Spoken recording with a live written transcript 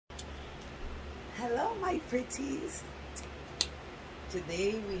Hello, my pretties.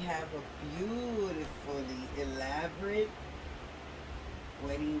 Today we have a beautifully elaborate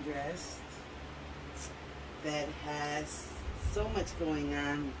wedding dress that has so much going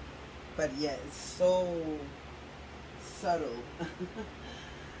on, but yet it's so subtle,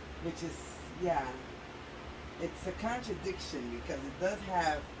 which is, yeah, it's a contradiction because it does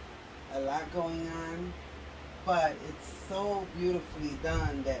have a lot going on, but it's so beautifully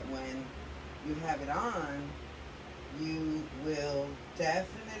done that when you have it on, you will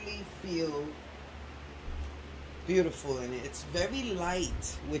definitely feel beautiful in it. It's very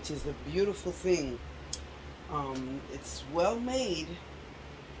light, which is a beautiful thing. It's well made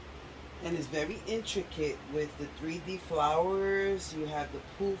and it's very intricate with the 3D flowers. You have the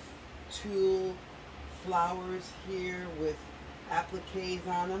poof tulle flowers here with appliques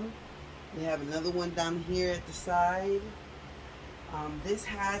on them. You have another one down here at the side. This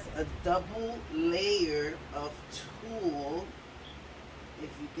has a double layer of tulle. If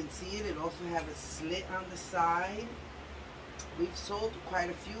you can see it, it also has a slit on the side. We've sold quite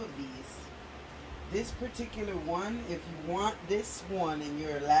a few of these. This particular one, if you want this one and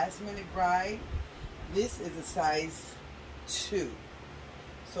you're a last minute bride, this is a size 2.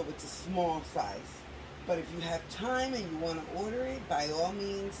 So it's a small size. But if you have time and you want to order it, by all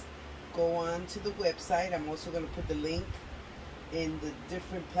means, go on to the website. I'm also going to put the link in the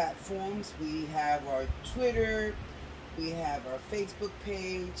different platforms. We have our Twitter, we have our Facebook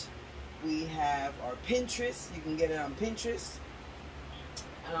page, we have our Pinterest. You can get it on Pinterest.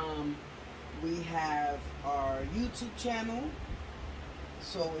 We have our YouTube channel.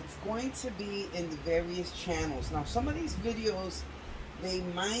 So it's going to be in the various channels. Now some of these videos, they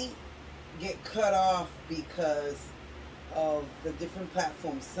might get cut off because of the different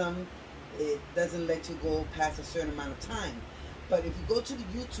platforms. Some, it doesn't let you go past a certain amount of time. But if you go to the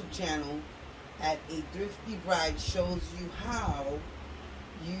YouTube channel at A Thrifty Bride, shows you how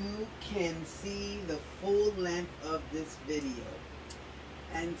you can see the full length of this video.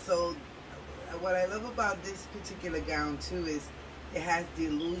 And so what I love about this particular gown too is it has the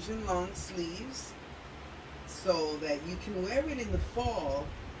illusion long sleeves so that you can wear it in the fall,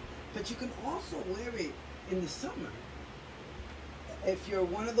 but you can also wear it in the summer. If you're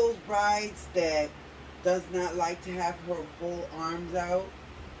one of those brides that does not like to have her whole arms out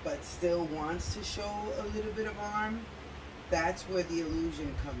but still wants to show a little bit of arm, that's where the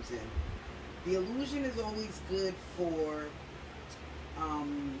illusion comes in. The illusion is always good for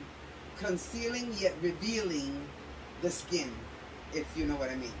concealing yet revealing the skin, if you know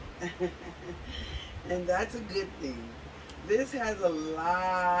what I mean. And that's a good thing. This has a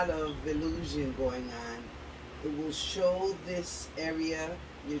lot of illusion going on. It will show this area,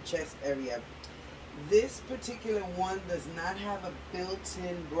 your chest area. This particular one does not have a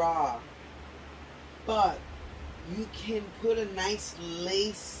built-in bra, but you can put a nice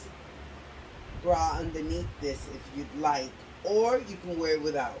lace bra underneath this if you'd like, or you can wear it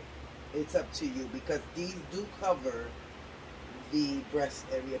without. It's up to you, because these do cover the breast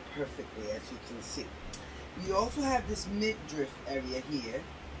area perfectly, as you can see. You also have this midriff area here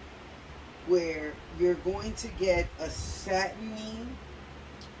where you're going to get a satiny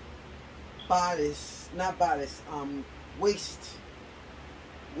bodice, not bodice, waist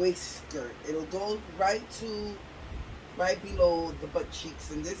skirt. It'll go right below the butt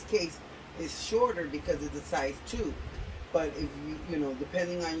cheeks. In this case, it's shorter because it's a size 2. But if you know,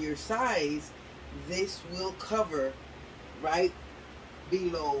 depending on your size, this will cover right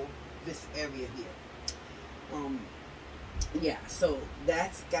below this area here. Yeah, so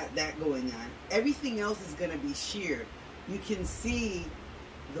that's got that going on. Everything else is going to be sheer. You can see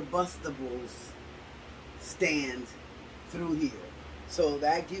the bustables stand through here. So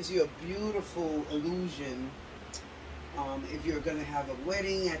that gives you a beautiful illusion. If you're going to have a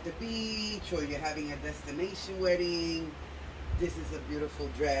wedding at the beach or you're having a destination wedding, this is a beautiful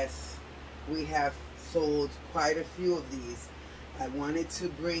dress. We have sold quite a few of these. I wanted to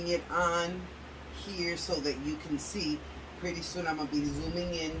bring it on here so that you can see. Pretty soon I'm going to be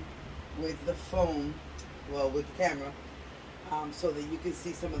zooming in with the phone, well, with the camera, so that you can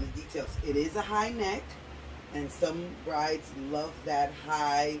see some of the details. It is a high neck, and some brides love that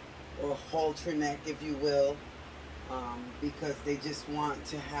high or halter neck, if you will, because they just want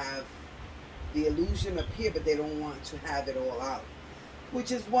to have the illusion up here, but they don't want to have it all out,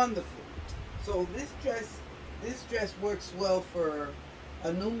 which is wonderful. So this dress works well for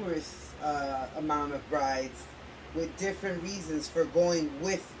a numerous amount of brides with different reasons for going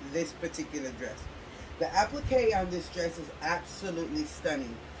with this particular dress. The applique on this dress is absolutely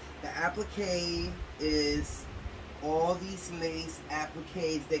stunning. The applique is all these lace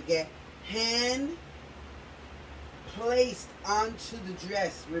appliques that get hand placed onto the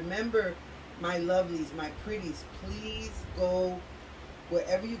dress. Remember, my lovelies, my pretties, please go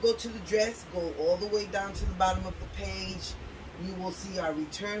wherever you go to the dress, go all the way down to the bottom of the page. You will see our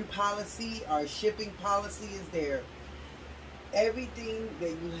return policy, our shipping policy is there. Everything that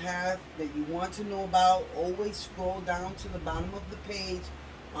you have that you want to know about, always scroll down to the bottom of the page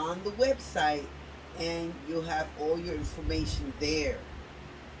on the website and you'll have all your information there.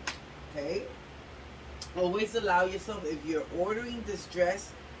 Okay? Always allow yourself, if you're ordering this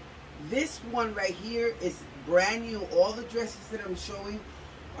dress, this one right here is brand new. All the dresses that I'm showing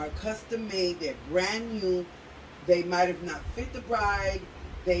are custom made. They're brand new. They might have not fit the bride.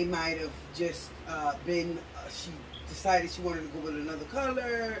 They might have just been, she decided she wanted to go with another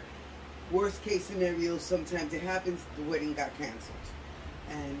color. Worst case scenario, sometimes it happens, the wedding got canceled.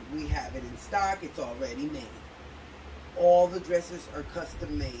 And we have it in stock. It's already made. All the dresses are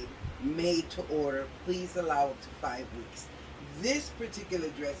custom made, made to order. Please allow up to 5 weeks. This particular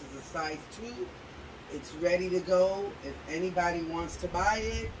dress is a size 2. It's ready to go. If anybody wants to buy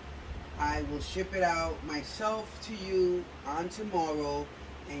it, I will ship it out myself to you on tomorrow,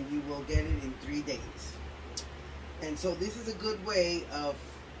 and you will get it in 3 days. And so this is a good way of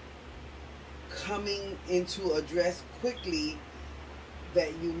coming into a dress quickly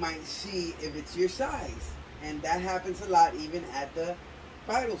that you might see if it's your size. And that happens a lot even at the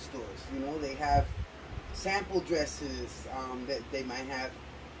bridal stores. You know, they have sample dresses that they might have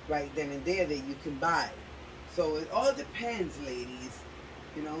right then and there that you can buy. So it all depends, ladies,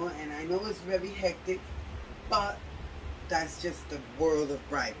 you know, and I know it's very hectic, but that's just the world of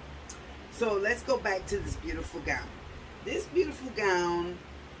bridal. So let's go back to this beautiful gown. This beautiful gown,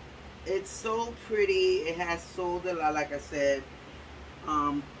 it's so pretty. It has sold a lot, like I said,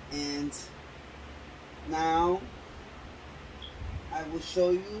 and now I will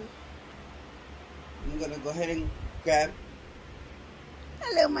show you. I'm gonna go ahead and grab,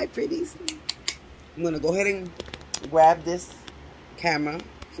 hello my pretties. I'm gonna go ahead and grab this camera,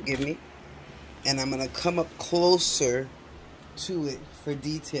 forgive me, and I'm gonna come up closer to it for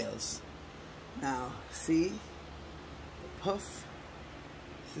details. Now, see the puff?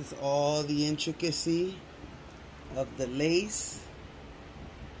 This is all the intricacy of the lace,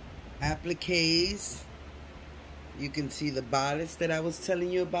 appliques. You can see the bodice that I was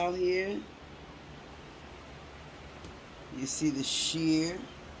telling you about here. You see the sheer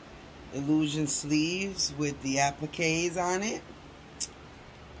illusion sleeves with the appliques on it.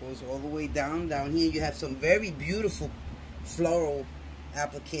 Goes all the way down. Down here you have some very beautiful floral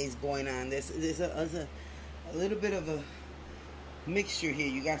appliques going on. There's a little bit of a mixture here.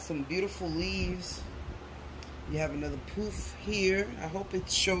 You got some beautiful leaves. You have another poof here. I hope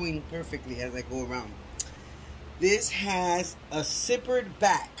it's showing perfectly as I go around. This has a zippered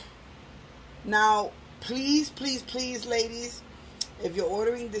back. Now, please, please, please, ladies, if you're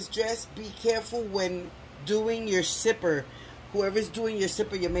ordering this dress, be careful when doing your zipper. Whoever's doing your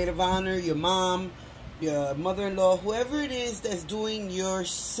zipper, your maid of honor, your mom, your mother-in-law, whoever it is that's doing your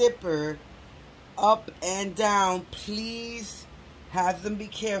zipper up and down, please have them be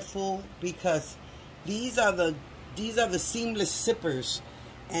careful, because these are the seamless zippers,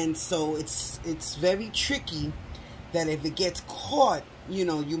 and so it's very tricky that if it gets caught, you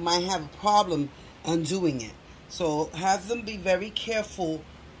know, you might have a problem undoing it. So have them be very careful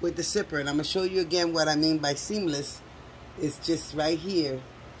with the zipper. And I'm going to show you again what I mean by seamless. It's just right here.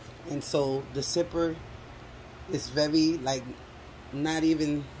 And so the zipper is very, like, not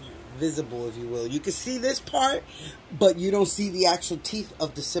even visible, if you will. You can see this part, but you don't see the actual teeth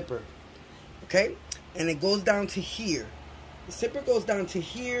of the zipper. Okay? And it goes down to here. The zipper goes down to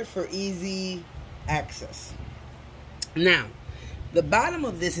here for easy access. Now, the bottom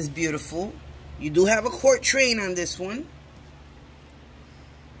of this is beautiful. You do have a court train on this one.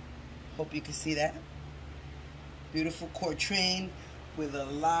 Hope you can see that. Beautiful court train with a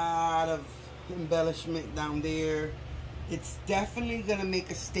lot of embellishment down there. It's definitely going to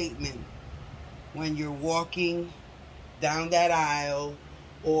make a statement when you're walking down that aisle,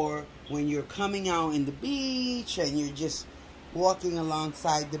 or when you're coming out in the beach and you're just walking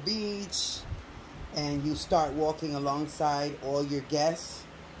alongside the beach and you start walking alongside all your guests.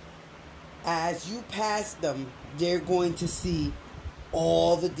 As you pass them, they're going to see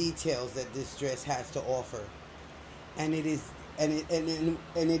all the details that this dress has to offer. And it is a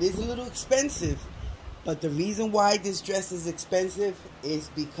little expensive, but the reason why this dress is expensive is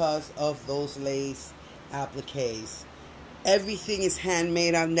because of those lace appliques. Everything is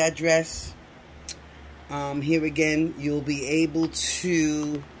handmade on that dress. Here again, you'll be able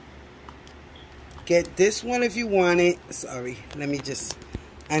to get this one if you want it. Sorry, let me just,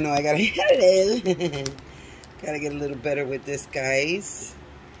 I know I gotta hello. Gotta get a little better with this, guys.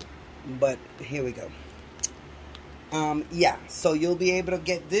 But here we go. Yeah, so you'll be able to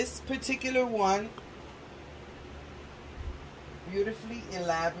get this particular one. Beautifully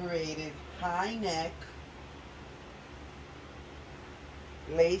elaborated high neck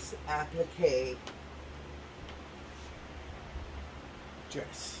lace applique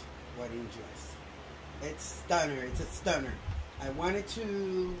dress, wedding dress. It's stunner. It's a stunner. I wanted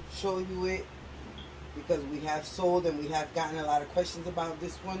to show you it because we have sold and we have gotten a lot of questions about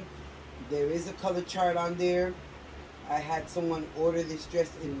this one. There is a color chart on there. I had someone order this dress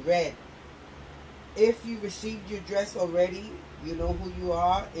in red. If you received your dress already, you know who you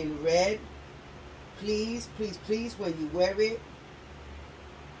are, in red. Please, please, please, when you wear it,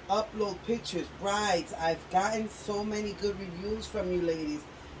 upload pictures. Brides, I've gotten so many good reviews from you ladies,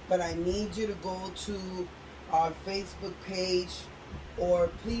 but I need you to go to our Facebook page or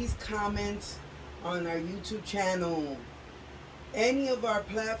please comment on our YouTube channel. Any of our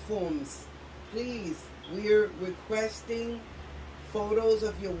platforms, please. We're requesting photos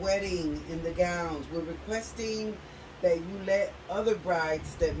of your wedding in the gowns. We're requesting that you let other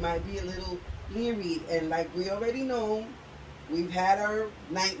brides that might be a little leery, and like we already know, we've had our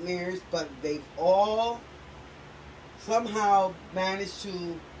nightmares, but they've all somehow managed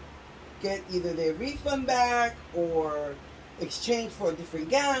to get either their refund back or exchange for a different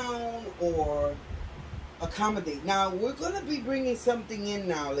gown or accommodate. Now, we're going to be bringing something in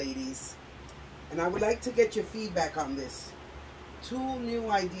now, ladies, and I would like to get your feedback on this. 2 new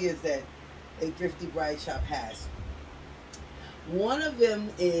ideas that a Thrifty Bride Shop has. One of them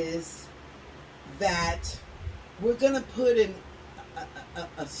is that we're going to put in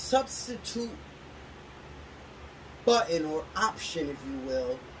a substitute button or option, if you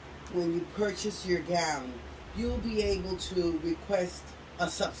will. When you purchase your gown, you'll be able to request a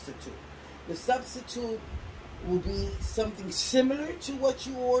substitute. The substitute will be something similar to what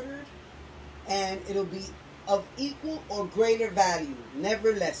you ordered, and it'll be of equal or greater value,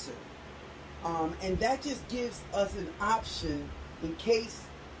 never lesser. And that just gives us an option in case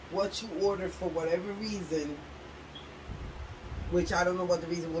what you ordered for whatever reason, which I don't know what the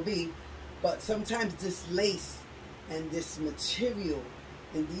reason will be, but sometimes this lace and this material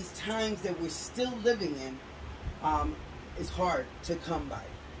in these times that we're still living in is hard to come by.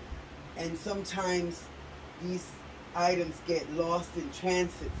 And sometimes these items get lost in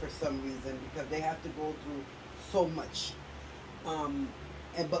transit for some reason because they have to go through so much.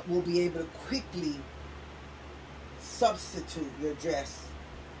 But we'll be able to quickly substitute your dress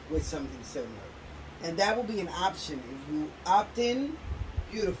with something similar. And that will be an option. If you opt in,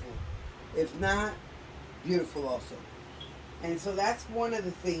 beautiful. If not, beautiful also. And so that's one of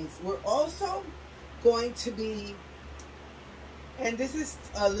the things. We're also going to be, and this is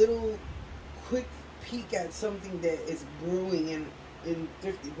a little quick peek at something that is brewing in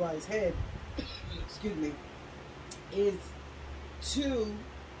Thrifty Bride's head, excuse me, is to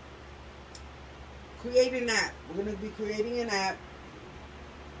create an app. We're going to be creating an app,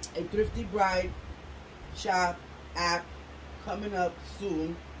 a Thrifty Bride Shop app coming up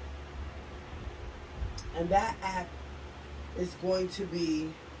soon. And that app is going to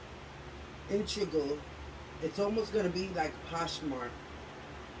be integral. It's almost going to be like Poshmark.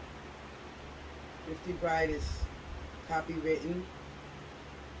 Thrifty Bride is copywritten,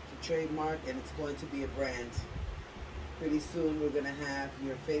 it's a trademark, and it's going to be a brand. Pretty soon we're going to have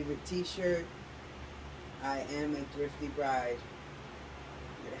your favorite t-shirt, I am a Thrifty Bride.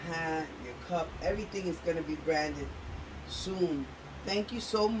 Your hat, your cup, everything is going to be branded soon. Thank you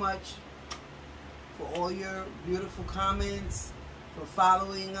so much for all your beautiful comments, for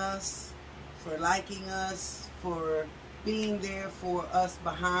following us, for liking us, for being there for us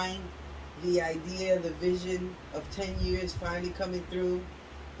behind the idea, the vision of 10 years finally coming through.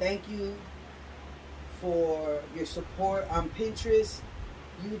 Thank you for your support on Pinterest,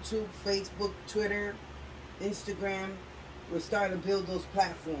 YouTube, Facebook, Twitter, Instagram. We're starting to build those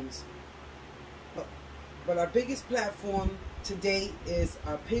platforms. But our biggest platform today is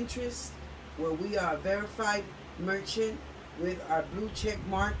our Pinterest, where we are a verified merchant with our blue check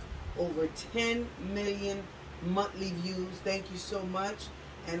mark, over 10 million monthly views. Thank you so much.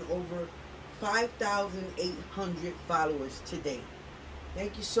 And over 5,800 followers today.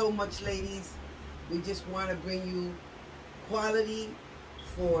 Thank you so much, ladies. We just want to bring you quality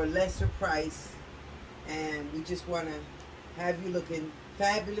for lesser price, and we just want to have you looking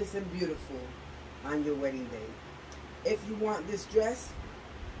fabulous and beautiful on your wedding day. If you want this dress,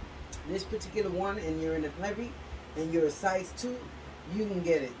 this particular one, and you're in a heavy and you're a size 2, you can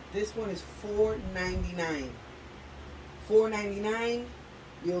get it. This one is $4.99. $4.99.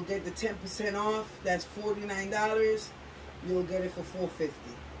 You'll get the 10% off. That's $49. You'll get it for $4.50,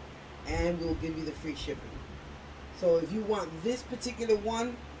 and we'll give you the free shipping. So if you want this particular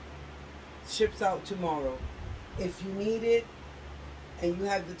one, ships out tomorrow. If you need it and you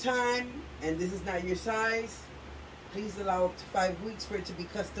have the time and this is not your size, please allow up to 5 weeks for it to be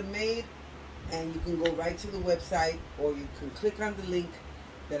custom made, and you can go right to the website, or you can click on the link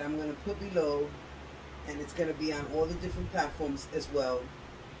that I'm going to put below, and it's going to be on all the different platforms as well,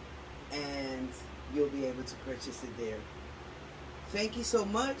 and you'll be able to purchase it there. Thank you so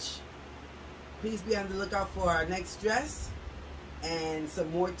much. Please be on the lookout for our next dress and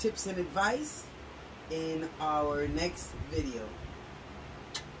some more tips and advice in our next video.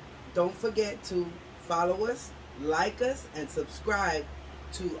 Don't forget to follow us, like us, and subscribe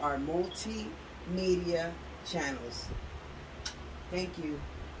to our multimedia channels. Thank you.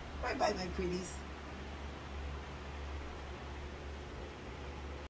 Bye-bye, my pretties.